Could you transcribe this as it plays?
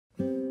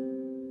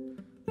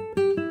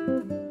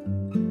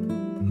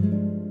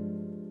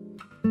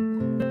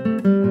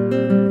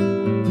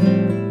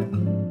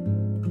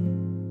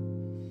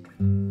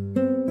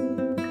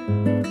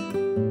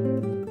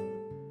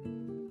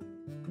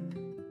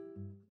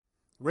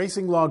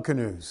Racing log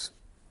canoes,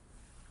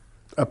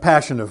 a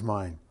passion of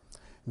mine.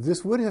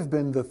 This would have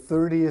been the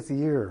 30th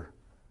year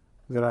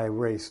that I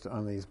raced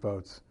on these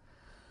boats.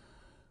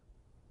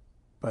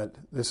 But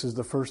this is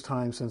the first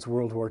time since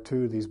World War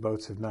II these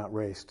boats have not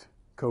raced.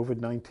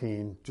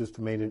 COVID-19 just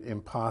made it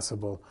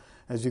impossible.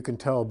 As you can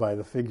tell by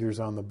the figures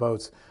on the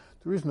boats,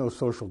 there is no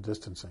social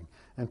distancing.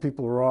 And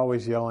people are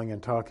always yelling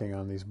and talking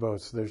on these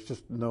boats. There's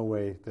just no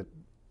way that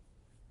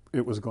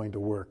it was going to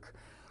work.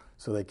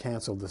 So they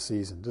canceled the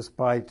season,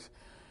 despite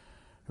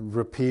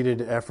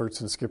repeated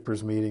efforts and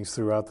skippers meetings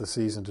throughout the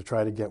season to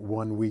try to get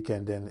one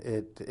weekend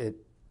in.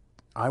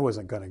 I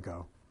wasn't going to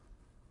go.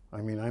 I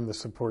mean,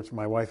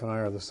 my wife and I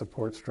are the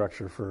support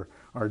structure for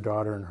our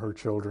daughter and her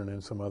children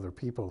and some other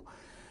people.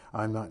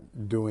 I'm not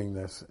doing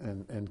this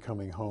and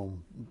coming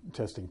home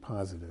testing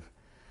positive.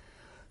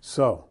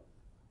 So,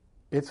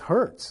 it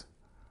hurts.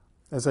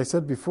 As I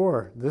said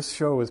before, this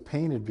show was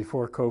painted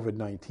before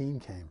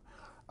COVID-19 came.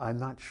 I'm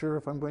not sure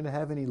if I'm going to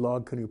have any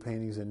log canoe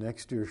paintings in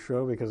next year's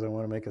show because I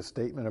want to make a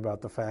statement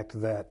about the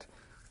fact that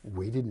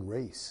we didn't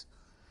race.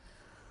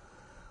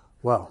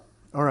 Well,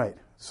 all right.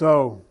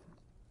 So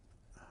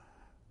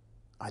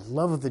I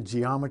love the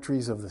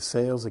geometries of the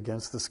sails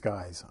against the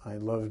skies. I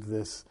loved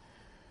this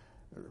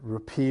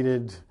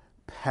repeated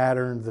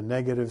pattern, the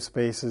negative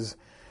spaces,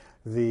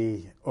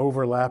 the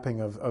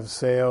overlapping of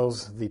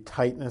sails, the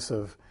tightness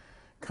of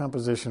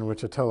composition,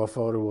 which a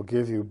telephoto will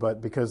give you,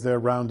 but because they're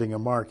rounding a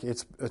mark,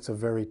 it's a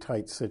very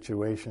tight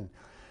situation.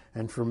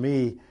 And for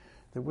me,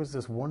 there was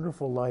this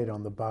wonderful light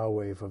on the bow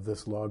wave of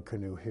this log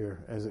canoe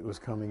here as it was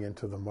coming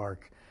into the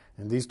mark.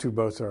 And these two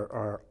boats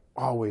are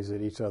always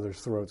at each other's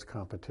throats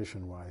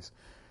competition-wise.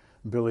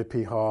 Billy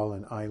P. Hall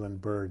and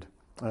Island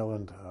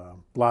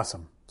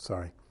Blossom,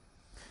 sorry.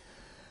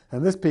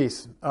 And this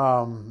piece,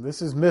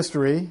 this is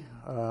Mystery,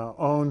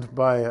 owned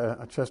by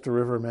a Chester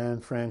River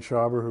man, Fran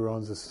Schauber, who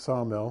owns a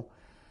sawmill.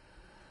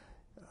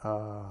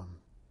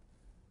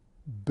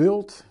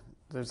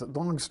 There's a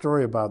long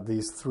story about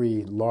these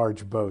three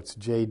large boats,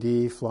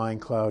 JD, Flying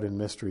Cloud, and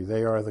Mystery.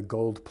 They are the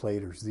gold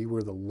platers. These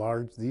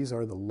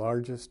are the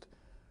largest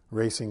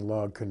racing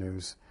log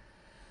canoes,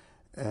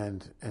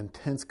 and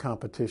intense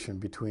competition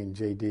between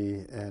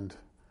JD and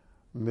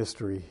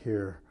Mystery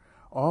here,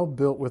 all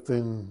built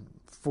within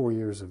 4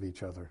 years of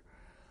each other.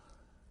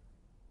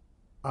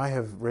 I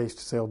have raced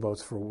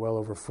sailboats for well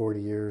over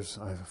 40 years.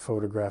 I've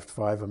photographed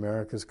 5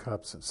 America's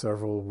Cups,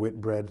 several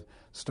Whitbread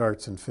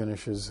starts and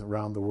finishes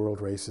around the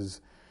world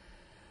races,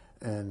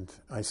 and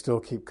I still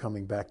keep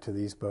coming back to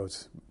these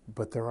boats.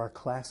 But there are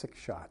classic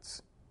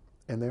shots,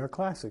 and they are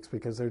classics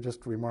because they're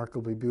just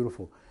remarkably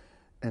beautiful.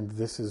 And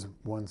this is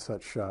one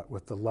such shot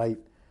with the light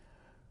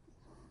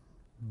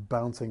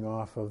bouncing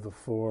off of the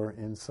fore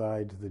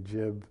inside the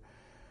jib,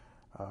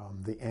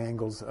 the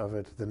angles of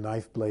it, the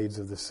knife blades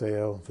of the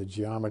sail, the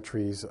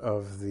geometries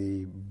of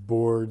the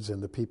boards and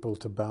the people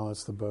to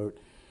balance the boat,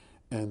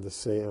 and the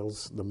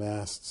sails, the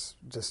masts,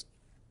 just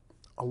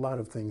a lot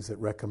of things that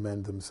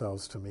recommend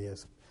themselves to me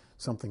as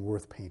something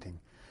worth painting.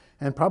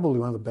 And probably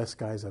one of the best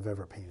skies I've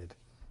ever painted.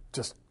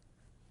 Just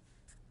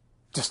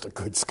a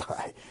good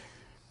sky.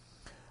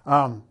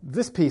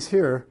 This piece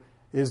here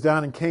is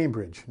down in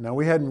Cambridge. Now,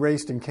 we hadn't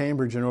raced in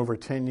Cambridge in over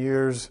 10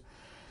 years.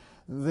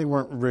 They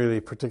weren't really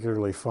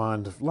particularly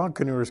fond. Log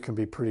canoers can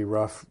be a pretty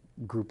rough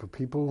group of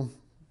people,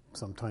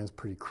 sometimes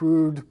pretty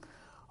crude.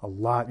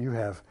 You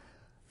have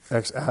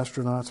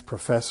ex-astronauts,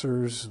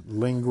 professors,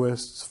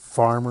 linguists,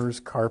 farmers,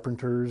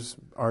 carpenters,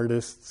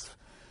 artists,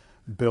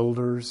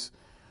 builders,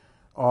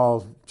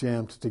 all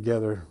jammed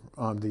together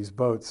on these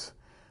boats.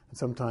 And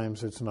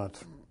sometimes it's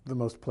not the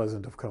most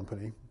pleasant of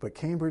company. But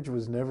Cambridge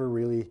was never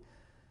really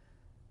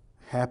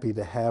happy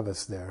to have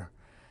us there,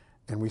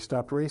 and we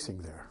stopped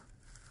racing there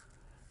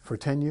for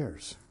 10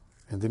 years.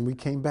 And then we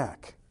came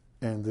back,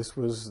 and this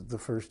was the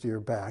first year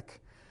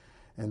back,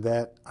 and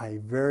that I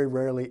very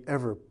rarely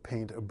ever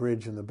paint a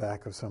bridge in the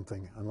back of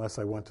something unless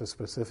I want to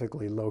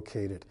specifically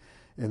locate it,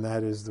 and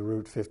that is the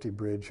Route 50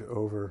 bridge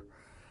over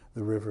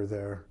the river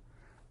there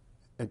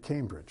at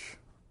Cambridge.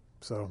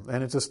 So,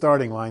 and it's a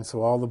starting line,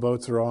 so all the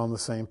boats are all on the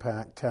same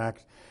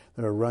tack.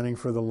 They're running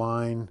for the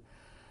line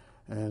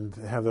and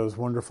have those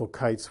wonderful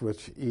kites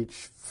which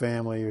each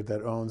family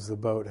that owns the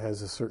boat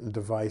has a certain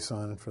device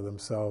on it for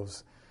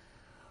themselves.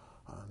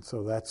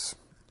 So that's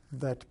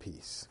that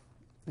piece.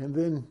 And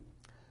then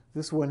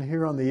this one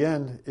here on the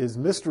end is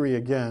Mystery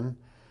again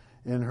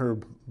in her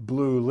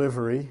blue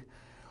livery,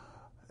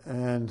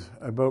 and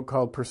a boat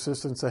called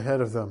Persistence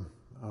ahead of them,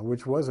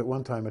 which was at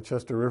one time a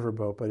Chester River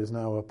boat, but is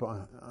now up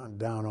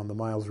down on the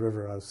Miles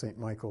River out of St.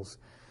 Michael's.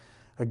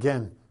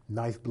 Again,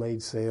 knife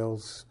blade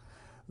sails,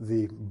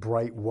 the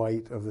bright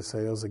white of the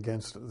sails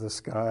against the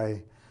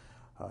sky.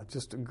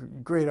 Just a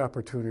great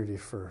opportunity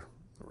for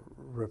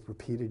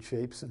repeated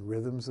shapes and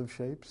rhythms of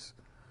shapes.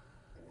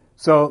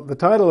 So the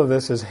title of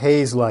this is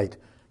Haze Light,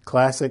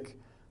 Classic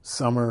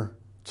Summer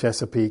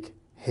Chesapeake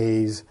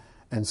Haze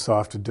and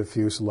Soft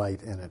Diffuse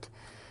Light in it.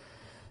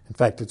 In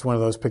fact, it's one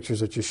of those pictures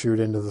that you shoot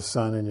into the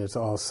sun and it's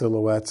all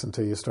silhouettes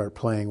until you start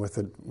playing with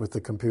it with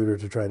the computer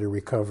to try to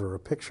recover a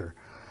picture.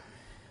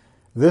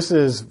 This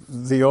is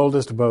the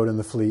oldest boat in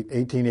the fleet,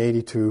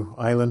 1882,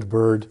 Island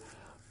Bird,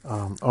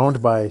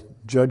 owned by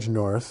Judge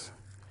North,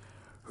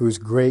 whose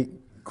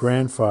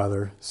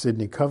great-grandfather,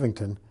 Sidney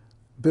Covington,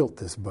 built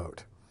this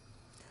boat.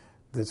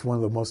 That's one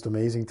of the most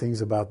amazing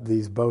things about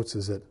these boats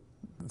is that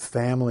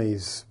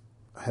families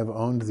have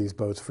owned these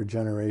boats for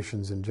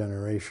generations and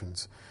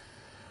generations.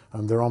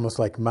 They're almost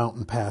like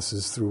mountain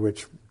passes through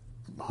which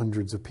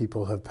hundreds of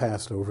people have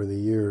passed over the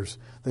years.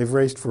 They've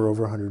raced for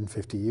over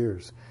 150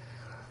 years.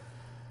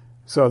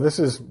 So this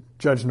is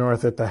Judge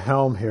North at the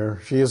helm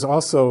here. She is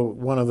also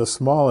one of the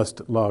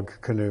smallest log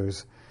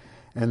canoes,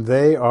 and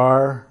they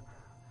are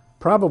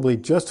probably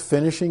just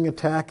finishing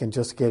attack and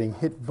just getting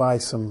hit by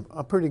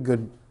a pretty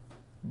good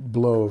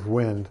blow of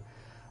wind.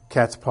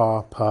 Cat's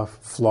paw, puff,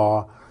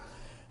 flaw.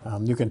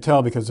 You can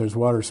tell because there's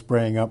water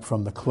spraying up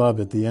from the club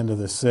at the end of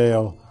the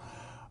sail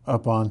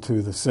up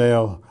onto the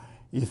sail.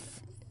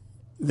 If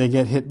they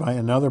get hit by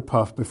another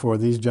puff before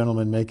these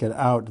gentlemen make it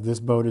out, this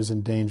boat is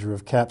in danger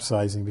of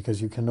capsizing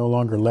because you can no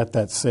longer let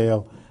that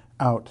sail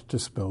out to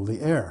spill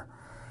the air.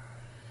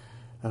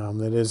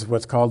 That is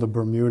what's called a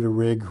Bermuda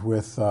rig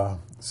with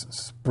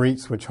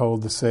spreets which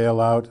hold the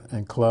sail out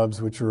and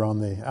clubs which are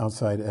on the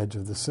outside edge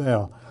of the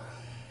sail.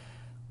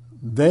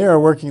 They are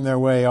working their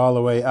way all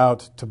the way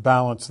out to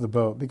balance the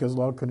boat because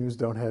log canoes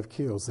don't have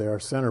keels. They are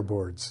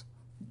centerboards.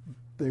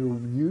 They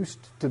used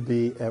to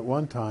be, at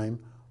one time,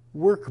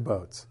 work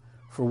boats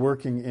for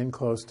working in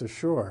close to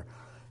shore.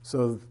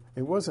 So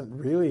it wasn't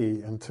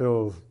really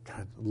until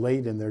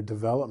late in their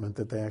development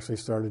that they actually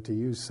started to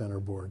use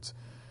centerboards.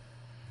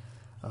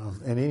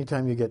 And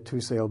anytime you get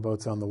two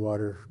sailboats on the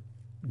water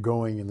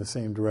going in the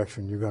same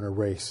direction, you're going to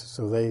race.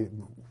 So they,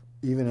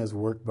 even as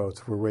work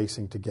boats, were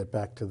racing to get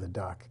back to the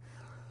dock.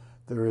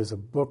 There is a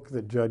book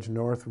that Judge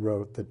North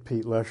wrote that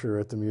Pete Lesher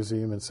at the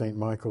museum in St.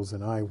 Michael's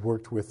and I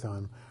worked with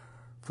on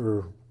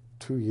for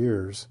 2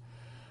 years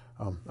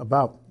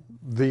about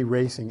the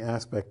racing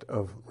aspect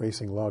of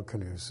racing log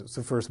canoes. It's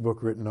the first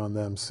book written on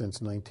them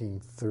since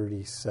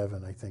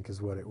 1937, I think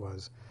is what it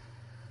was,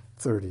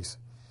 30s.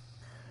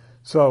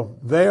 So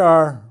they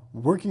are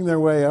working their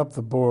way up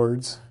the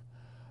boards.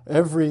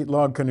 Every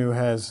log canoe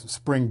has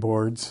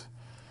springboards,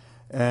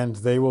 and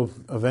they will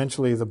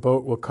eventually, the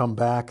boat will come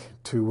back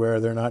to where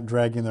they're not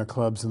dragging their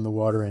clubs in the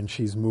water and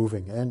she's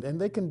moving. And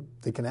they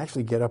can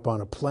actually get up on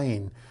a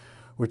plane,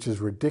 which is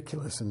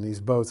ridiculous in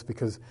these boats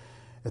because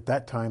at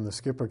that time the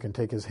skipper can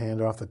take his hand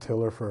off the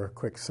tiller for a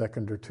quick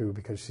second or two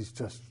because she's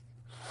just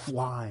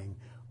flying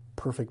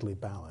perfectly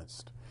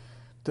balanced.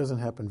 It doesn't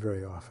happen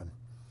very often.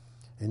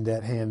 And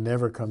that hand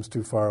never comes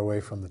too far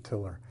away from the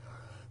tiller.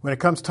 When it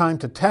comes time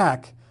to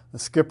tack, the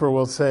skipper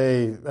will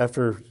say,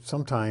 after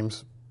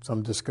sometimes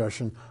some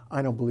discussion,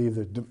 I don't believe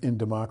in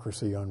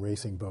democracy on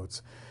racing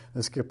boats.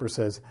 The skipper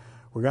says,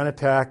 we're going to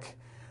tack.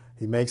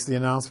 He makes the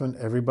announcement.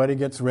 Everybody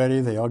gets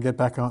ready. They all get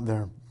back out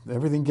there.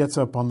 Everything gets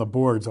up on the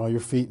boards, all your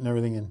feet and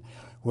everything. And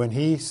when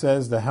he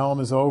says the helm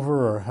is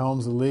over or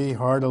helm's alee,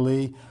 hard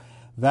alee,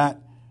 that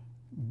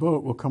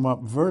boat will come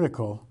up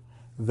vertical.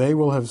 They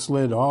will have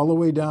slid all the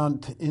way down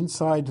to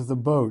inside the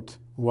boat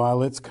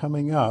while it's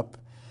coming up,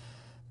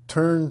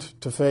 turned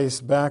to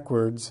face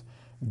backwards,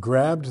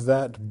 grabbed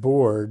that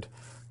board,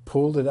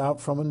 pulled it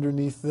out from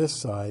underneath this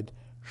side,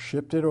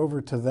 shipped it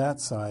over to that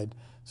side,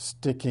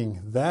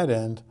 sticking that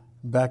end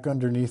back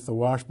underneath the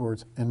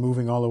washboards and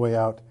moving all the way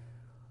out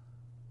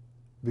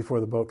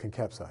before the boat can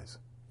capsize.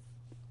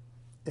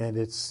 And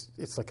it's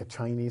like a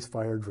Chinese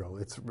fire drill.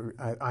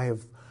 I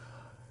have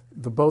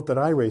the boat that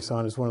I race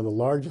on is one of the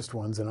largest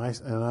ones, and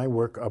I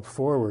work up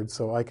forward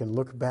so I can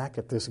look back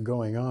at this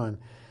going on.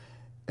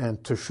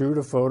 And to shoot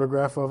a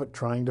photograph of it,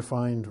 trying to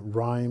find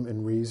rhyme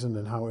and reason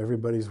and how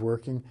everybody's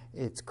working,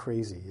 it's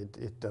crazy.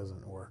 It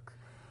doesn't work.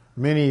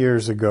 Many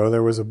years ago,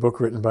 there was a book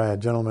written by a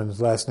gentleman,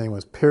 his last name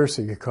was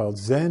Piercy, called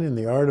Zen in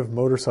the Art of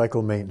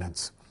Motorcycle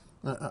Maintenance.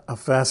 A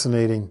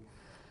fascinating,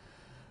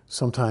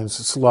 sometimes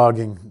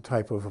slogging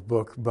type of a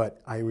book,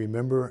 but I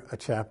remember a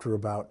chapter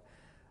about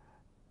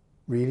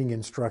reading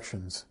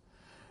instructions.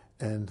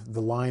 And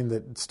the line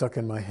that stuck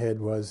in my head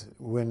was,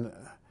 when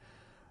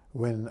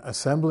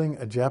assembling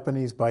a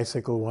Japanese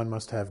bicycle, one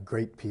must have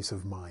great peace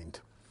of mind,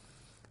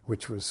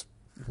 which was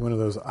one of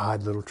those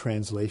odd little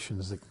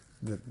translations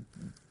that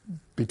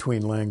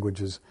between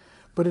languages.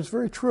 But it's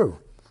very true.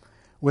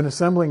 When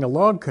assembling a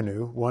log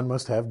canoe, one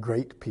must have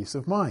great peace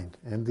of mind.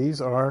 And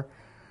this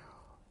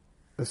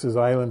is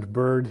Island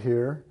Bird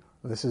here.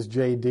 This is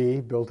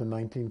JD, built in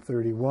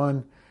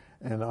 1931,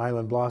 and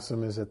Island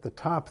Blossom is at the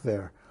top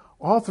there.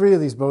 All three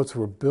of these boats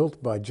were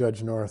built by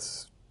Judge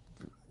North's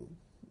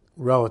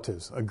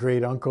relatives, a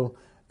great uncle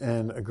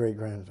and a great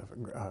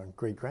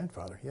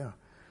grandfather. Yeah.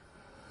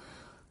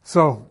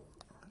 So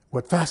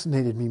what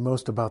fascinated me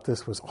most about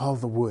this was all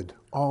the wood,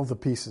 all the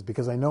pieces,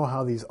 because I know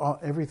how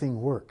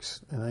everything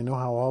works, and I know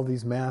how all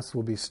these masts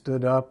will be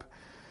stood up,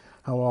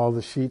 how all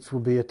the sheets will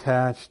be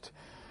attached.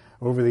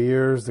 Over the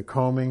years, the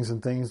combings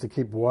and things to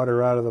keep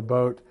water out of the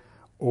boat,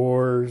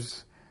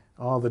 oars,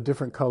 all the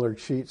different colored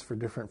sheets for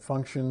different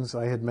functions.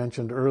 I had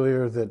mentioned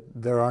earlier that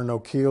there are no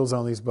keels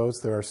on these boats.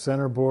 There are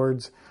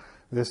centerboards.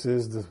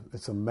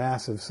 It's a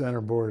massive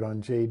centerboard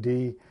on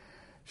JD.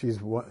 She's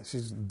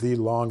the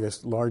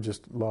largest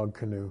log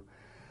canoe.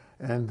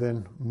 And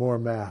then more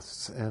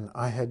masts. And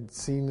I had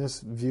seen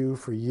this view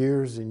for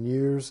years and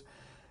years,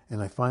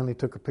 and I finally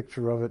took a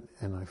picture of it,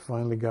 and I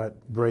finally got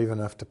brave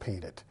enough to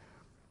paint it.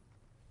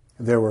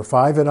 There were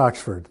 5 at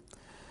Oxford.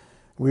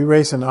 We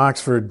race in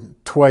Oxford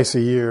twice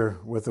a year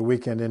with a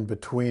weekend in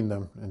between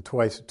them, and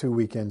 2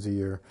 weekends a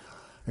year.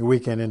 A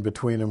weekend in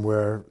between them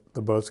where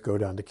the boats go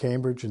down to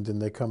Cambridge and then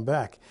they come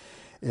back.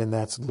 And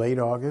that's late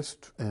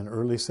August and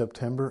early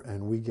September,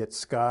 and we get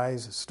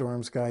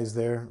storm skies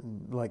there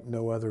like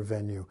no other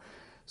venue.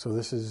 So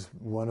this is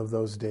one of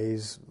those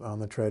days on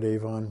the Tread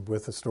Avon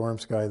with a storm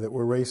sky that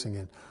we're racing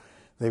in.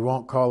 They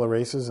won't call the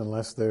races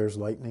unless there's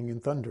lightning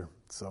and thunder.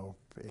 So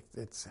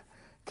it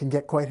can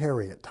get quite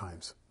hairy at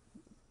times.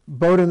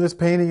 Boat in this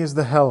painting is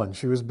the Helen.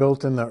 She was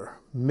built in the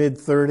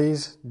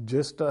mid-30s,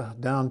 just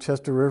down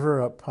Chester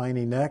River up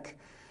Piney Neck,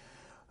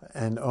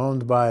 and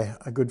owned by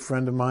a good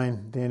friend of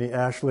mine, Danny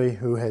Ashley,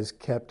 who has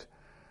kept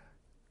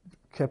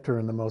her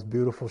in the most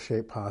beautiful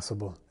shape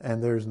possible.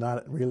 And there's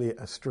not really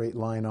a straight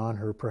line on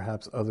her,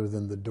 perhaps, other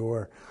than the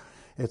door.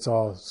 It's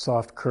all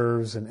soft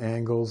curves and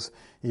angles.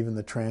 Even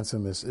the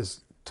transom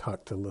is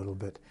tucked a little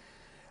bit.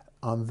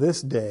 On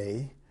this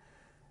day,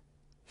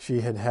 she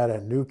had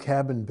a new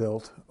cabin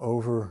built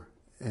over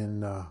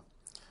in,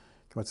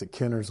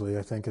 Kinnersley,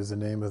 I think is the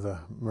name of the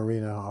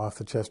marina off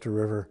the Chester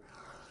River,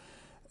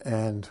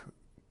 and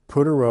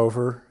put her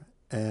over,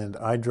 and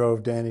I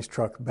drove Danny's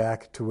truck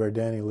back to where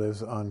Danny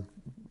lives on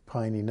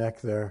Piney Neck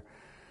there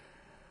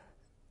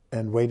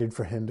and waited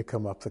for him to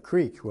come up the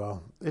creek.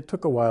 Well, it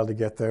took a while to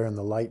get there, and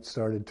the light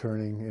started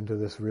turning into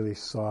this really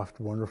soft,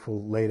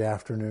 wonderful late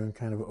afternoon,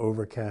 kind of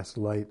overcast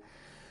light,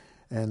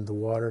 and the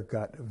water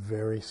got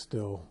very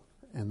still.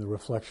 And the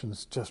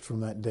reflections just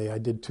from that day. I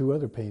did 2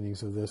 other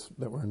paintings of this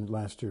that were in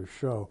last year's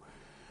show.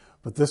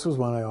 But this was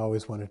one I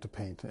always wanted to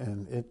paint.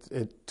 And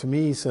it to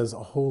me says a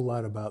whole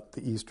lot about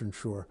the Eastern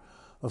Shore.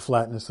 The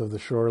flatness of the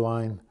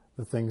shoreline,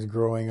 the things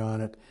growing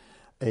on it,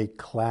 a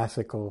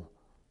classical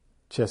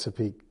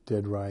Chesapeake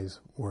dead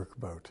rise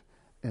workboat,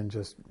 and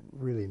just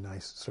really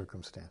nice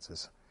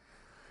circumstances.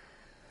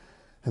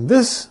 And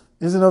this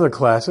is another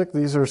classic.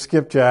 These are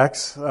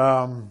skipjacks.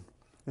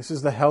 This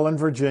is the Helen,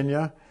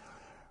 Virginia.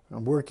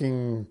 I'm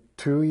working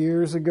 2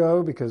 years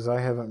ago because I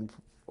haven't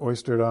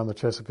oystered on the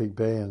Chesapeake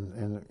Bay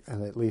in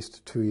at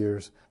least 2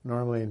 years.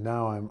 Normally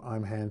now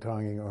I'm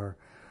hand-tonging or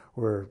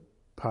we're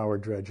power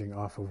dredging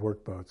off of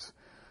workboats,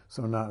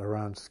 so not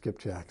around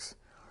skipjacks,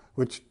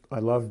 which I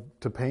love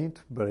to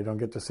paint, but I don't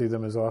get to see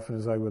them as often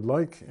as I would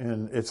like,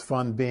 and it's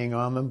fun being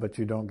on them, but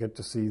you don't get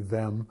to see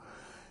them.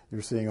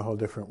 You're seeing a whole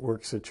different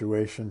work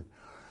situation.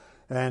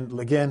 And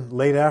again,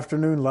 late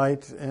afternoon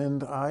light,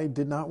 and I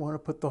did not want to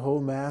put the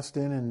whole mast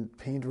in and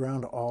paint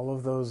around all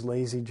of those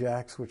lazy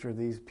jacks, which are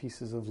these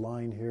pieces of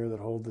line here that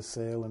hold the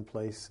sail in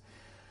place.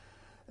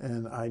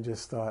 And I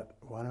just thought,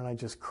 why don't I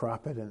just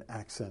crop it and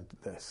accent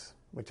this,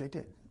 which I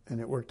did.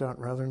 And it worked out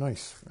rather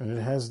nice. And it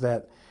has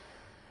that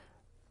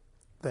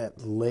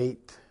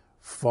late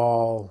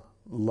fall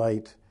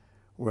light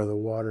where the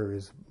water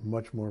is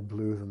much more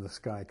blue than the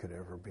sky could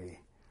ever be.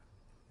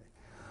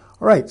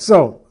 All right,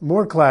 so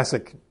more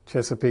classic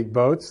Chesapeake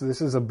boats.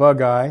 This is a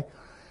Bug-Eye,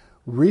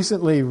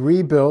 recently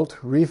rebuilt,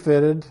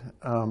 refitted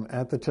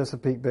at the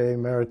Chesapeake Bay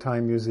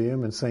Maritime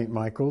Museum in St.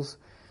 Michael's.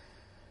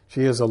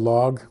 She is a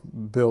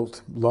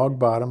log-built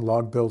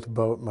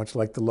boat, much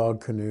like the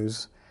log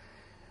canoes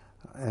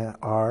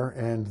are,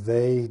 and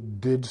they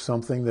did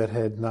something that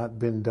had not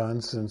been done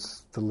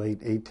since the late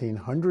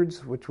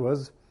 1800s, which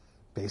was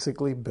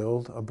basically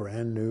build a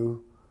brand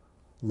new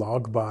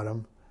log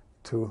bottom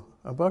to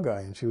a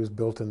Bug-Eye, and she was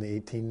built in the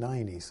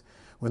 1890s.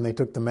 When they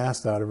took the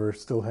mast out of her, it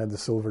still had the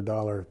silver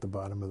dollar at the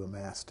bottom of the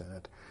mast in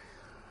it.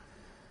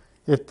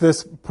 At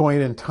this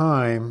point in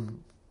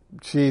time,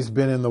 she's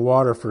been in the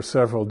water for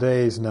several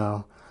days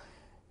now.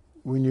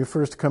 When you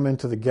first come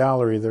into the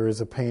gallery, there is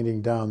a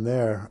painting down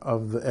there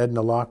of the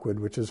Edna Lockwood,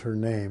 which is her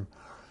name,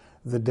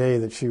 the day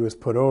that she was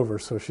put over.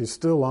 So she's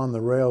still on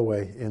the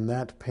railway in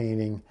that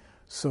painting,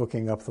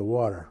 soaking up the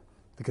water,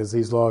 because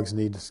these logs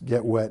need to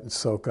get wet and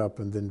soak up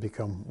and then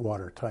become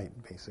watertight,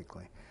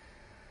 basically.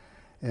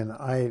 And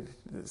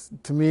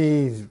to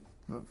me,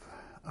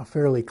 a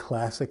fairly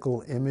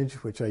classical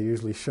image, which I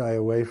usually shy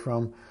away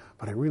from,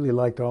 but I really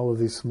liked all of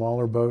these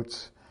smaller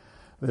boats,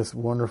 this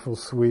wonderful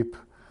sweep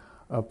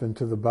up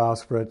into the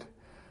bowsprit.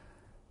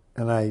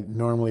 And I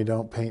normally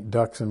don't paint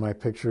ducks in my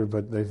picture,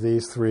 but there's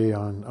these 3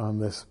 on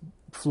this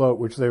float,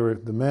 which the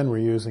men were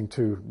using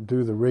to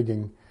do the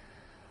rigging.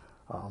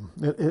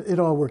 It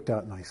all worked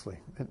out nicely.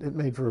 It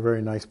made for a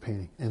very nice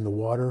painting. And the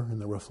water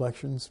and the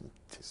reflections,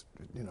 just,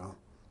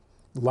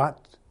 a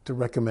lot to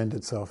recommend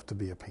itself to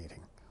be a painting.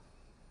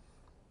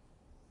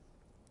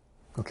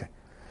 Okay.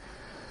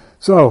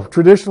 So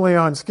traditionally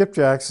on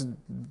skipjacks,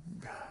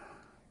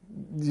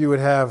 you would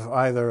have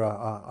either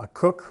a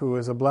cook who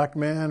is a black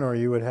man, or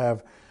you would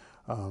have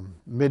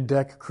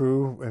mid-deck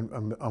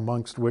crew,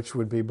 amongst which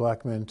would be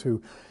black men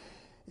too.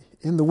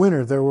 in the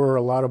winter, there were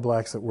a lot of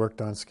blacks that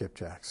worked on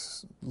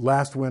skipjacks.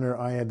 Last winter,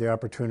 I had the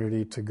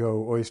opportunity to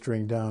go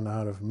oystering down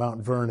out of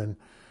Mount Vernon,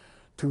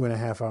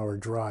 2.5-hour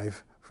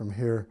drive from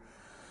here.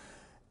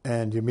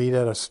 And you meet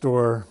at a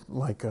store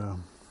like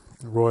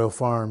Royal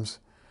Farms,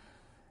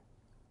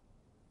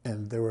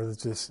 and there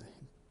was this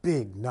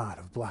big knot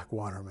of black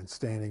watermen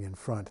standing in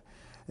front.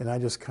 And I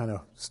just kind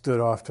of stood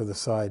off to the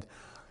side.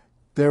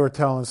 They were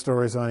telling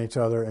stories on each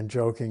other and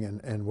joking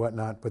and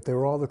whatnot, but they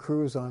were all the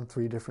crews on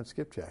 3 different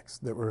skipjacks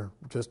that were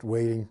just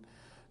waiting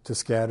to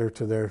scatter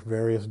to their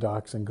various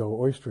docks and go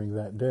oystering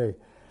that day.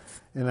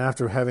 And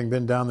after having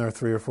been down there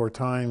 3 or 4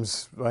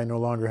 times, I no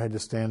longer had to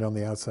stand on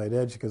the outside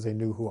edge because they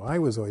knew who I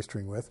was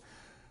oystering with.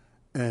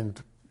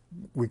 And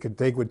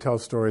they would tell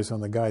stories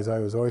on the guys I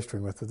was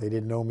oystering with, but they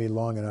didn't know me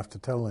long enough to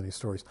tell any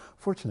stories,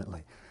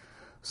 fortunately.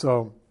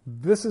 So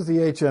this is the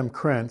H.M.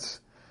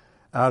 Krentz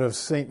out of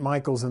St.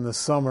 Michael's in the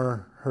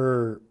summer.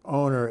 Her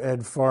owner,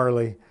 Ed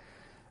Farley,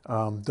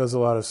 does a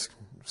lot of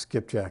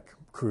skipjack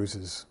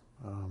cruises.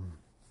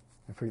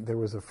 There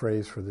was a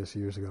phrase for this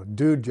years ago.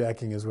 Dude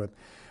jacking is what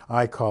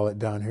I call it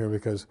down here,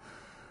 because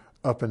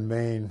up in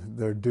Maine,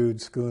 they're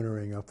dude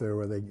schoonering up there,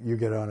 where you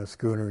get on a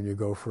schooner and you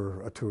go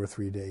for a 2 or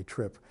 3 day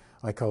trip.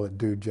 I call it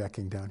dude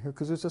jacking down here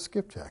because it's a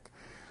skipjack.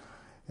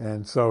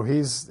 And so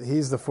he's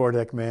the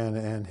foredeck man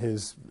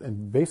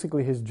and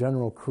basically his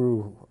general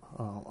crew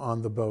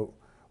on the boat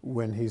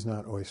when he's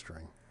not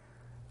oystering.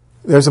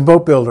 There's a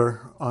boat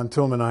builder on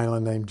Tillman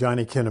Island named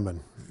Johnny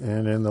Kinnaman,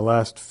 and in the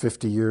last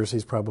 50 years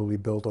he's probably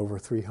built over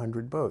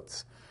 300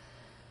 boats.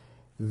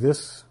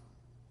 This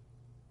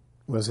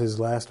was his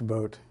last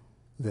boat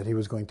that he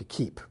was going to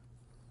keep.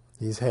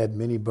 He's had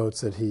many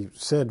boats that he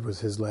said was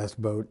his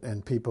last boat,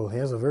 and he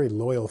has a very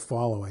loyal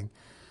following,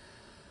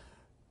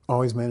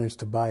 always managed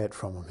to buy it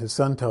from him. His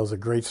son tells a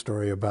great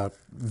story about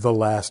the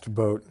last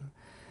boat,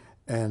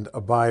 and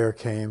a buyer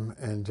came,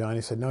 and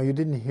Johnny said, "No, you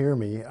didn't hear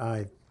me.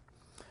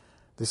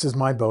 This is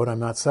my boat. I'm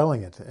not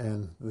selling it."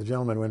 And the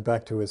gentleman went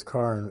back to his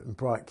car and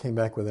came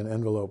back with an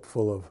envelope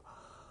full of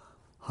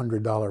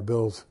 $100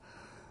 bills,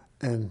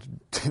 and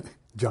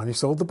Johnny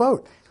sold the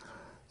boat.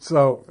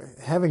 So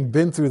having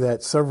been through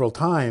that several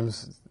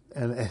times,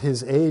 and at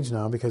his age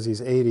now, because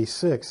he's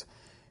 86,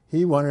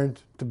 he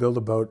wanted to build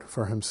a boat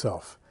for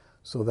himself.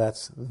 So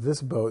that's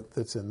this boat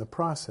that's in the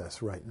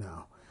process right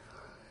now.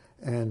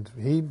 And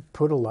he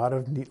put a lot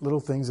of neat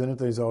little things in it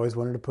that he's always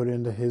wanted to put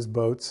into his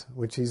boats,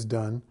 which he's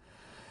done.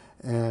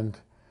 And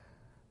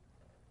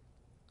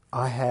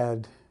I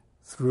had,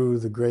 through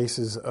the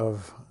graces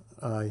of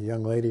a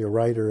young lady, a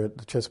writer at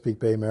the Chesapeake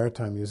Bay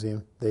Maritime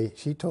Museum,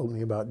 she told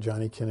me about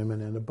Johnny Kinnaman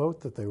and a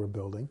boat that they were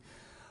building.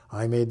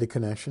 I made the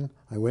connection.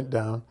 I went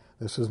down.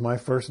 This was my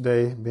first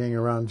day being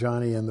around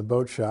Johnny in the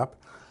boat shop,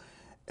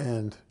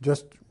 and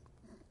just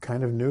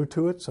kind of new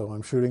to it, so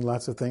I'm shooting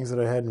lots of things that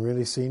I hadn't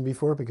really seen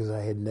before, because I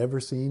had never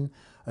seen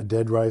a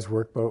dead rise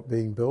workboat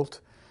being built.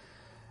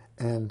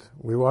 And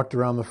we walked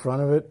around the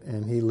front of it,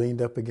 and he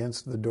leaned up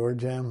against the door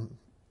jamb,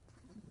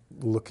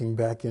 looking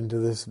back into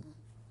this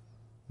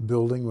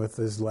building with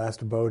his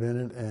last boat in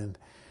it, and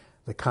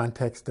the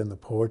context and the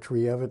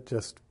poetry of it,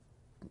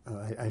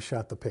 I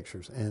shot the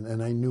pictures,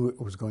 and I knew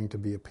it was going to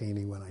be a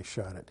painting when I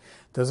shot it.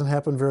 Doesn't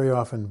happen very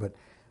often, but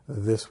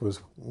this was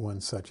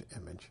one such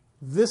image.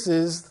 This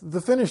is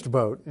the finished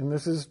boat, and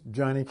this is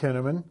Johnny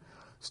Kinnaman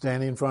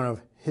standing in front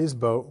of his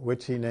boat,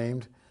 which he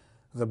named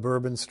the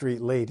Bourbon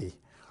Street Lady.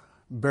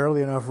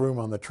 Barely enough room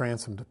on the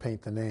transom to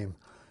paint the name.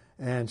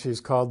 And she's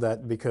called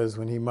that because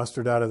when he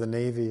mustered out of the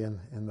Navy in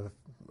the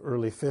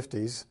early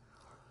 50s,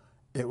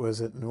 it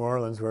was at New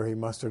Orleans where he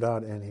mustered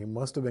out, and he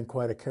must have been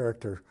quite a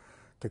character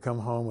to come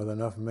home with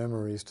enough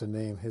memories to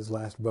name his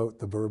last boat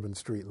the Bourbon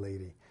Street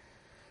Lady.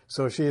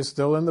 So she is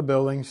still in the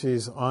building.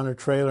 She's on her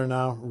trailer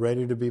now,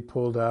 ready to be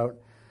pulled out,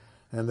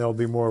 and there'll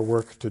be more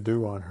work to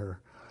do on her.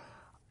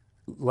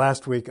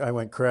 Last week I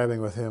went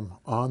crabbing with him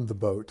on the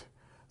boat,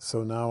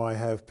 so now I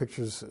have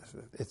pictures.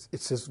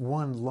 It's this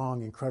one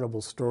long,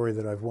 incredible story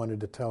that I've wanted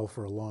to tell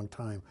for a long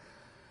time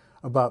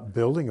about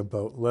building a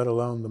boat, let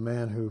alone the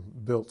man who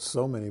built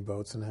so many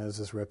boats and has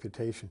this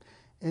reputation.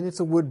 And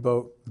it's a wood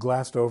boat,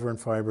 glassed over in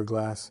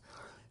fiberglass.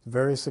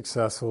 Very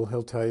successful.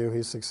 He'll tell you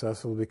he's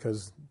successful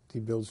because he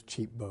builds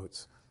cheap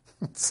boats.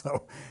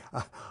 So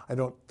I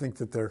don't think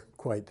that they're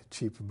quite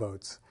cheap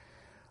boats.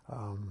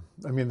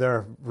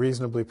 They're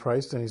reasonably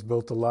priced, and he's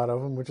built a lot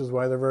of them, which is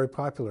why they're very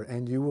popular.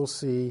 And you will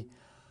see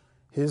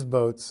his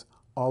boats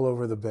all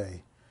over the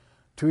bay.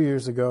 2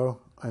 years ago,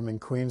 I'm in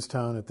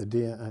Queenstown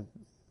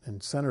in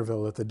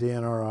Centerville at the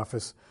DNR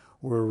office.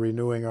 We're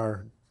renewing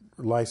our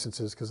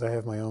licenses because I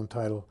have my own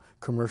title,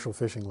 commercial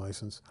fishing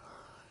license.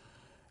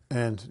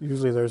 And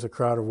usually there's a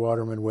crowd of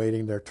watermen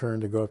waiting their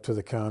turn to go up to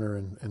the counter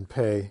and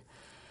pay.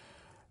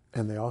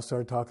 And they all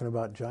started talking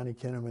about Johnny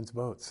Kinnaman's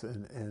boats.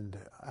 And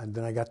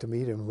then I got to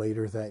meet him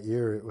later that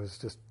year. It was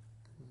just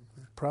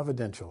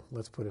providential,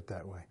 let's put it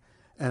that way.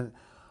 And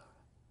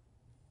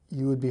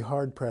you would be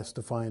hard-pressed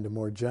to find a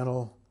more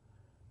gentle,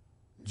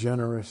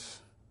 generous,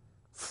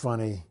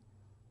 funny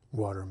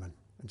waterman.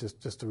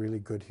 Just a really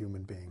good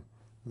human being.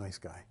 Nice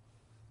guy.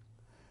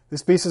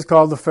 This piece is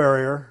called The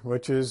Farrier,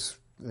 which is,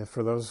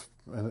 for those,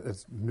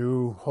 it's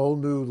whole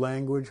new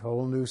language,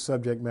 whole new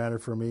subject matter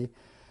for me,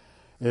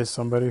 is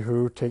somebody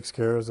who takes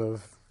care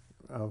of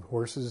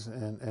horses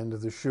and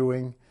of the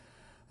shoeing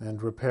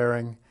and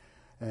repairing.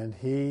 And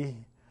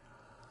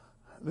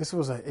this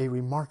was a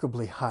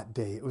remarkably hot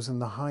day. It was in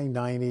the high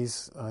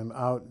 90s. I'm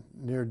out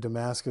near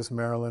Damascus,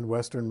 Maryland,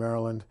 western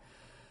Maryland,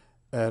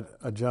 at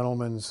a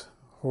gentleman's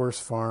horse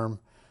farm.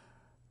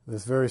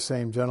 This very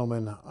same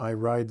gentleman I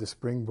ride the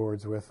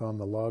springboards with on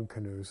the log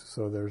canoes,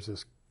 so there's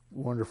this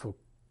wonderful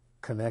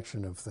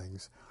connection of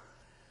things.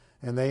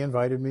 And they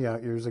invited me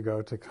out years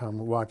ago to come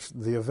watch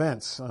the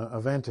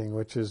eventing,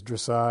 which is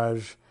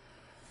dressage,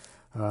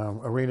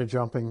 arena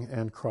jumping,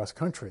 and cross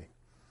country.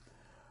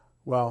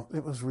 Well,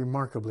 it was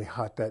remarkably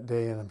hot that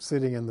day, and I'm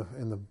sitting in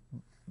the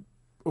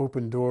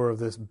open door of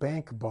this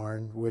bank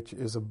barn, which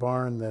is a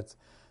barn that's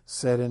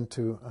set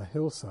into a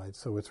hillside,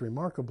 so it's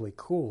remarkably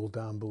cool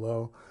down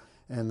below,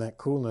 and that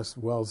coolness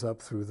wells up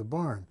through the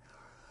barn.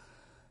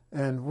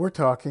 And we're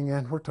talking,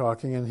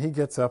 and he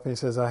gets up and he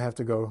says, I have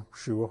to go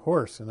shoe a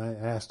horse. And I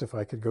asked if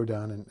I could go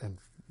down and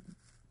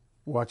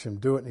watch him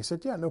do it, and he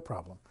said, yeah, no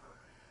problem.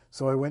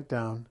 So I went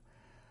down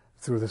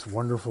through this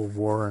wonderful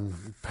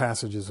warren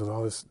passages with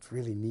all this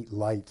really neat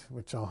light,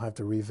 which I'll have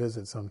to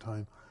revisit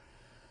sometime.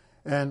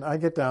 And I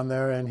get down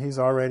there, and he's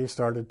already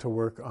started to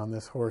work on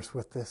this horse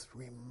with this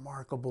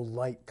remarkable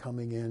light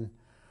coming in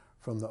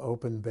from the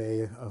open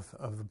bay of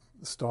the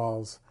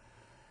stalls.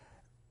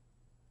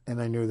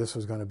 And I knew this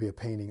was going to be a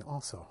painting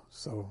also.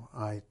 So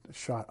I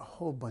shot a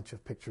whole bunch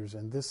of pictures,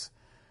 and this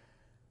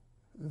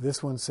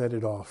one said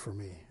it all for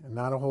me. And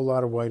not a whole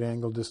lot of wide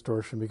angle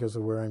distortion because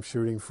of where I'm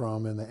shooting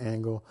from and the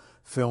angle,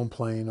 film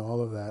plane,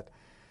 all of that.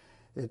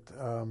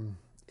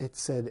 It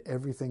said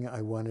everything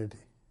I wanted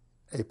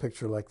a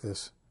picture like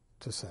this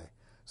to say.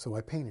 So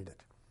I painted it.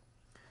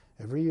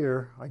 Every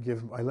year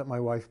I let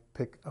my wife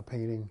pick a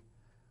painting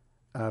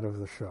out of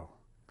the show.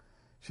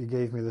 She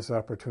gave me this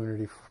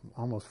opportunity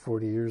almost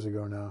 40 years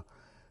ago now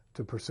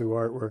to pursue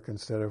artwork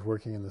instead of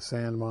working in the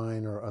sand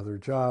mine or other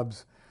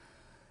jobs.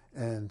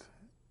 And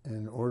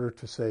in order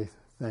to say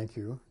thank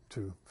you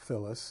to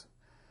Phyllis,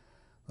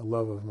 the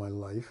love of my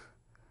life,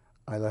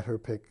 I let her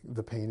pick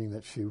the painting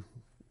that she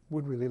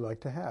would really like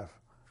to have.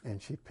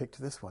 And she picked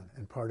this one.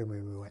 And part of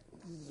me went,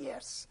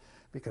 yes,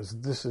 because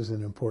this is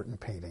an important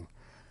painting.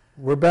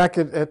 We're back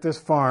at this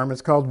farm.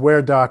 It's called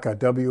Waredaca,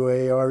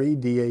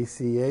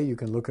 Waredaca. You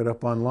can look it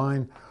up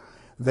online.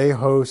 They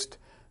host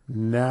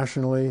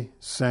nationally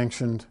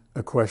sanctioned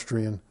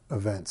equestrian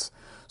events.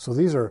 So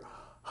these are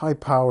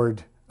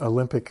high-powered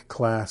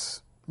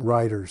Olympic-class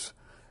riders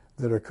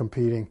that are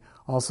competing,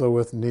 also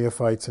with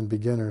neophytes and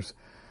beginners.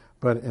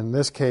 But in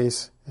this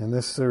case, in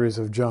this series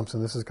of jumps,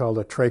 and this is called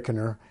a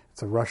trakener,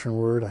 it's a Russian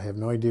word, I have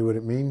no idea what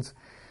it means,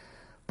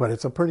 but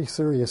it's a pretty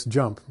serious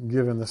jump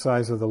given the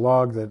size of the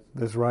log that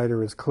this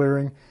rider is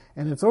clearing,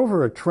 and it's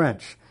over a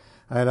trench.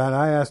 And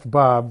I asked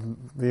Bob,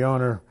 the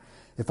owner,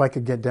 if I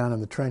could get down in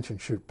the trench and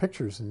shoot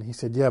pictures, and he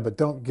said, yeah, but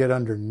don't get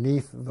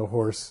underneath the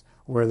horse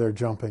where they're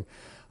jumping.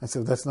 I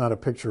said, that's not a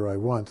picture I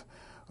want,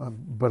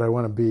 but I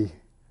want to be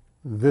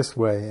this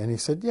way. And he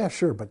said, yeah,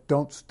 sure, but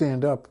don't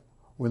stand up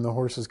when the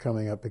horse is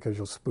coming up because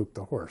you'll spook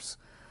the horse.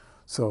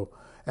 So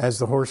as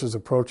the horse is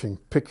approaching,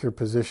 pick your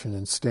position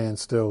and stand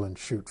still and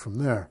shoot from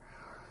there.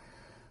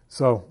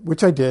 So,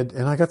 which I did,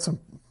 and I got some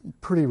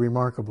pretty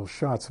remarkable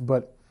shots.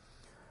 But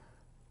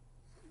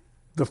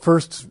the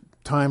first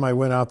time I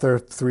went out there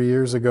 3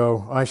 years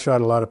ago, I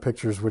shot a lot of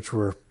pictures which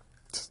were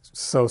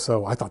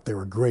so-so. I thought they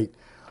were great.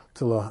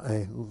 Till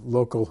a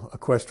local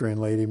equestrian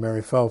lady,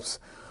 Mary Phelps,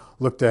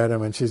 looked at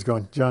him and she's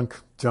going, junk,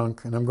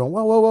 junk. And I'm going,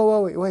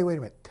 whoa, wait a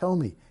minute. Tell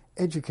me,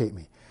 educate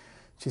me.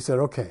 She said,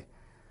 okay.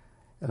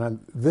 And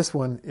this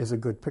one is a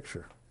good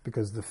picture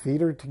because the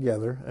feet are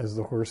together as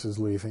the horse is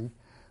leaving.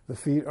 The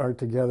feet are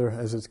together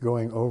as it's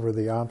going over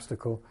the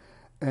obstacle,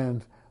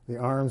 and the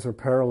arms are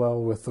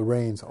parallel with the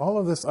reins. All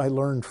of this I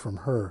learned from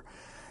her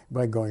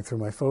by going through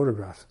my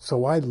photographs.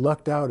 So I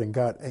lucked out and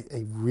got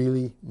a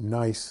really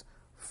nice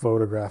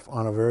photograph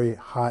on a very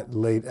hot,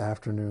 late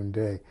afternoon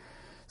day,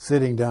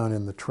 sitting down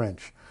in the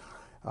trench.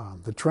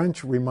 The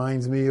trench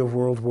reminds me of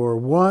World War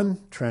I,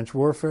 trench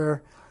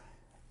warfare.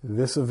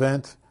 This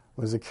event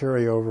was a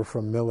carryover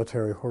from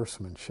military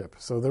horsemanship.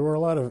 So there were a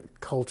lot of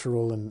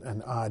cultural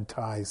and odd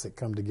ties that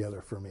come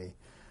together for me,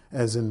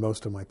 as in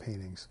most of my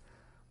paintings.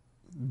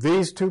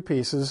 These two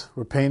pieces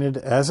were painted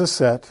as a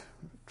set,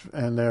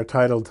 and they're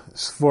titled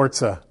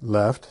Sforza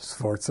left,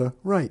 Sforza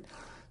right.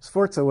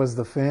 Sforza was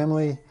the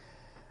family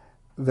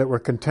that were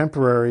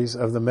contemporaries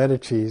of the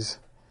Medicis.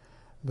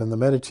 When the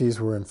Medicis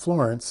were in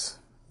Florence,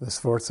 the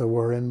Sforza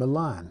were in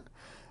Milan.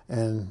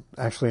 And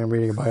actually, I'm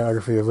reading a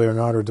biography of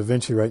Leonardo da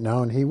Vinci right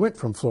now, and he went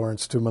from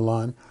Florence to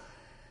Milan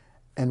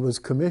and was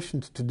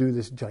commissioned to do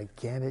this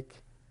gigantic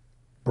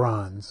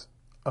bronze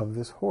of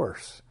this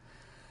horse.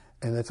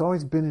 And it's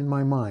always been in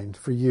my mind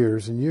for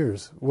years and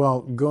years.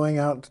 Well, going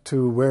out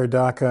to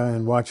Waredaca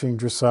and watching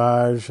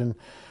dressage and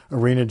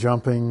arena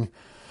jumping,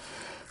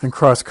 In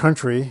cross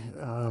country,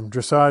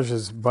 dressage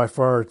is by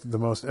far the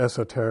most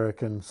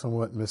esoteric and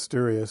somewhat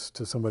mysterious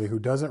to somebody who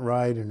doesn't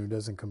ride and who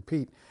doesn't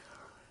compete.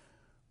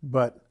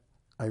 But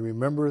I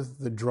remember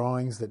the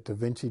drawings that Da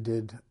Vinci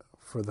did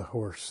for the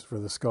horse, for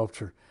the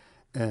sculpture,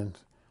 and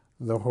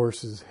the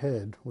horse's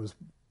head was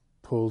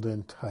pulled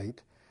in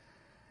tight.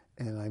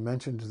 And I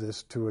mentioned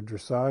this to a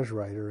dressage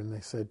writer, and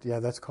they said,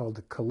 yeah, that's called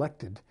the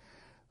collected.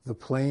 The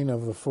plane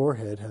of the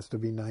forehead has to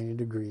be 90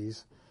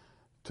 degrees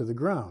to the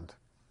ground.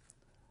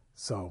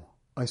 So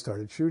I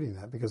started shooting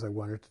that because I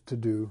wanted to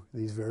do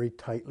these very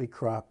tightly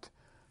cropped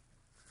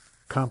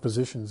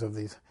compositions of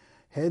these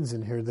heads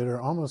in here that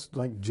are almost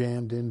like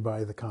jammed in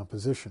by the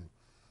composition.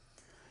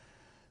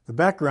 The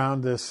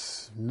background,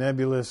 this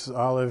nebulous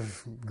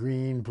olive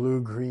green,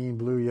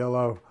 blue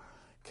yellow,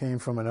 came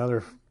from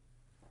another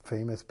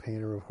famous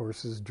painter of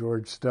horses,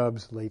 George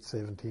Stubbs, late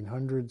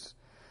 1700s,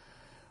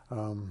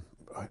 an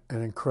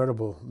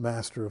incredible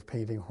master of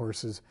painting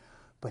horses,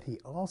 but he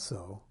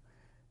also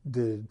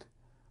did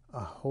a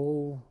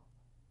whole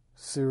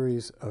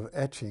series of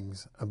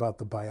etchings about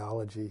the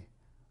biology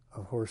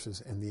of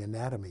horses and the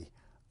anatomy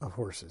of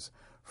horses,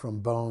 from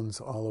bones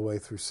all the way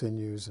through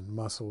sinews and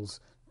muscles,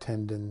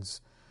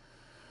 tendons,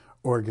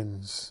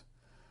 organs,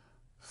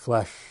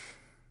 flesh,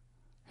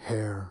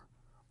 hair,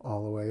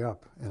 all the way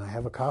up. And I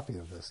have a copy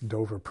of this.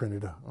 Dover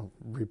printed a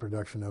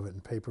reproduction of it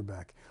in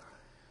paperback.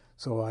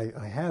 So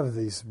I have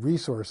these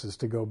resources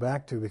to go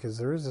back to because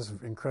there is this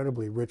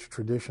incredibly rich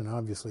tradition,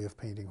 obviously, of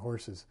painting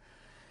horses.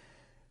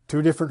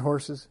 2 different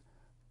horses,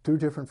 2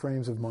 different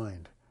frames of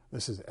mind.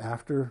 This is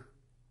after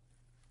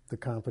the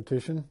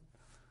competition,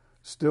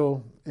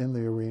 still in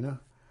the arena,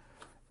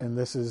 and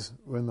this is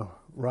when the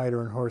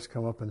rider and horse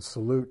come up and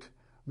salute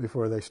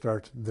before they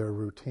start their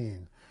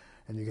routine.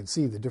 And you can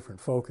see the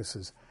different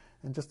focuses,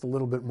 and just a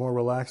little bit more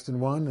relaxed in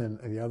one, and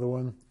the other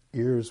one,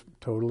 ears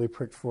totally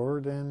pricked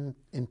forward and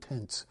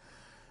intense.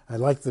 I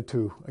like the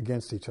 2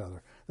 against each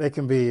other. They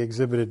can be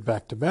exhibited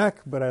back to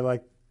back, but I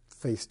like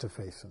face to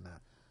face in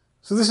that.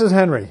 So this is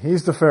Henry.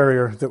 He's the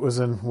farrier that was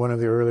in one of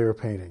the earlier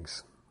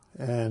paintings.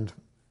 And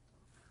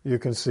you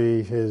can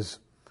see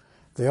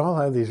they all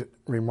have these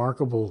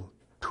remarkable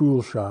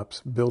tool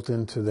shops built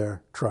into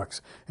their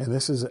trucks. And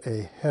this is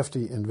a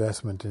hefty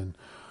investment in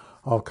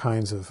all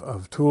kinds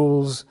of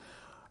tools,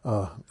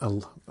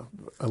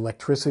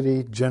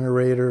 electricity,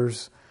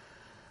 generators.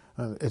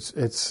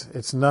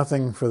 It's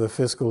nothing for the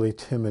fiscally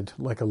timid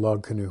like a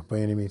log canoe by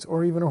any means,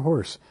 or even a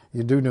horse.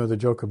 You do know the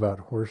joke about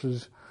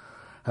horses.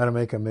 How to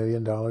make $1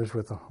 million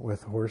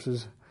with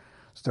horses.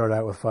 Start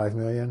out with $5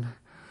 million.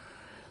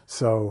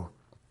 So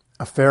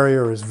a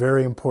farrier is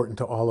very important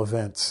to all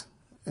events.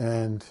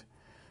 And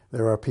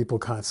there are people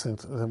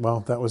constant.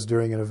 Well, that was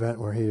during an event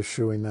where he is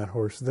shoeing that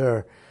horse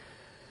there.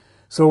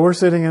 So we're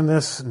sitting in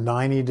this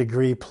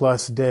 90-degree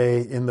plus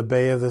day in the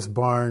bay of this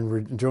barn, we're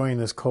enjoying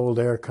this cold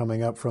air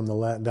coming up from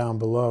the down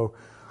below.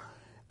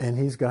 And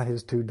he's got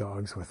his 2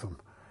 dogs with him.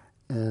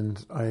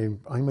 And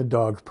I'm a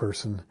dog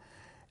person.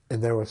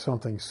 And there was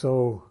something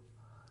so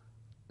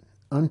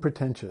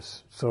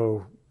unpretentious,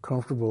 so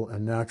comfortable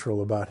and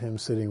natural about him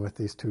sitting with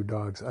these 2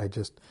 dogs. I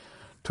just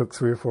took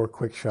 3 or 4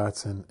 quick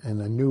shots, and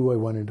I knew I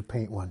wanted to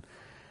paint one.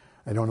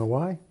 I don't know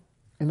why,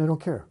 and I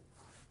don't care.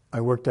 I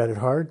worked at it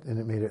hard, and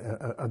it made it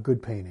a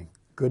good painting.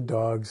 Good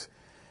dogs.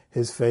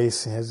 His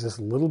face has this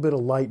little bit of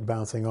light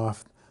bouncing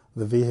off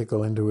the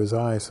vehicle into his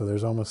eyes, so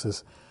there's almost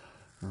this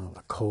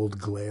a cold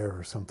glare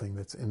or something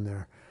that's in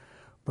there.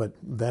 But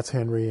that's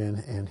Henry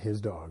and his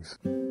dogs.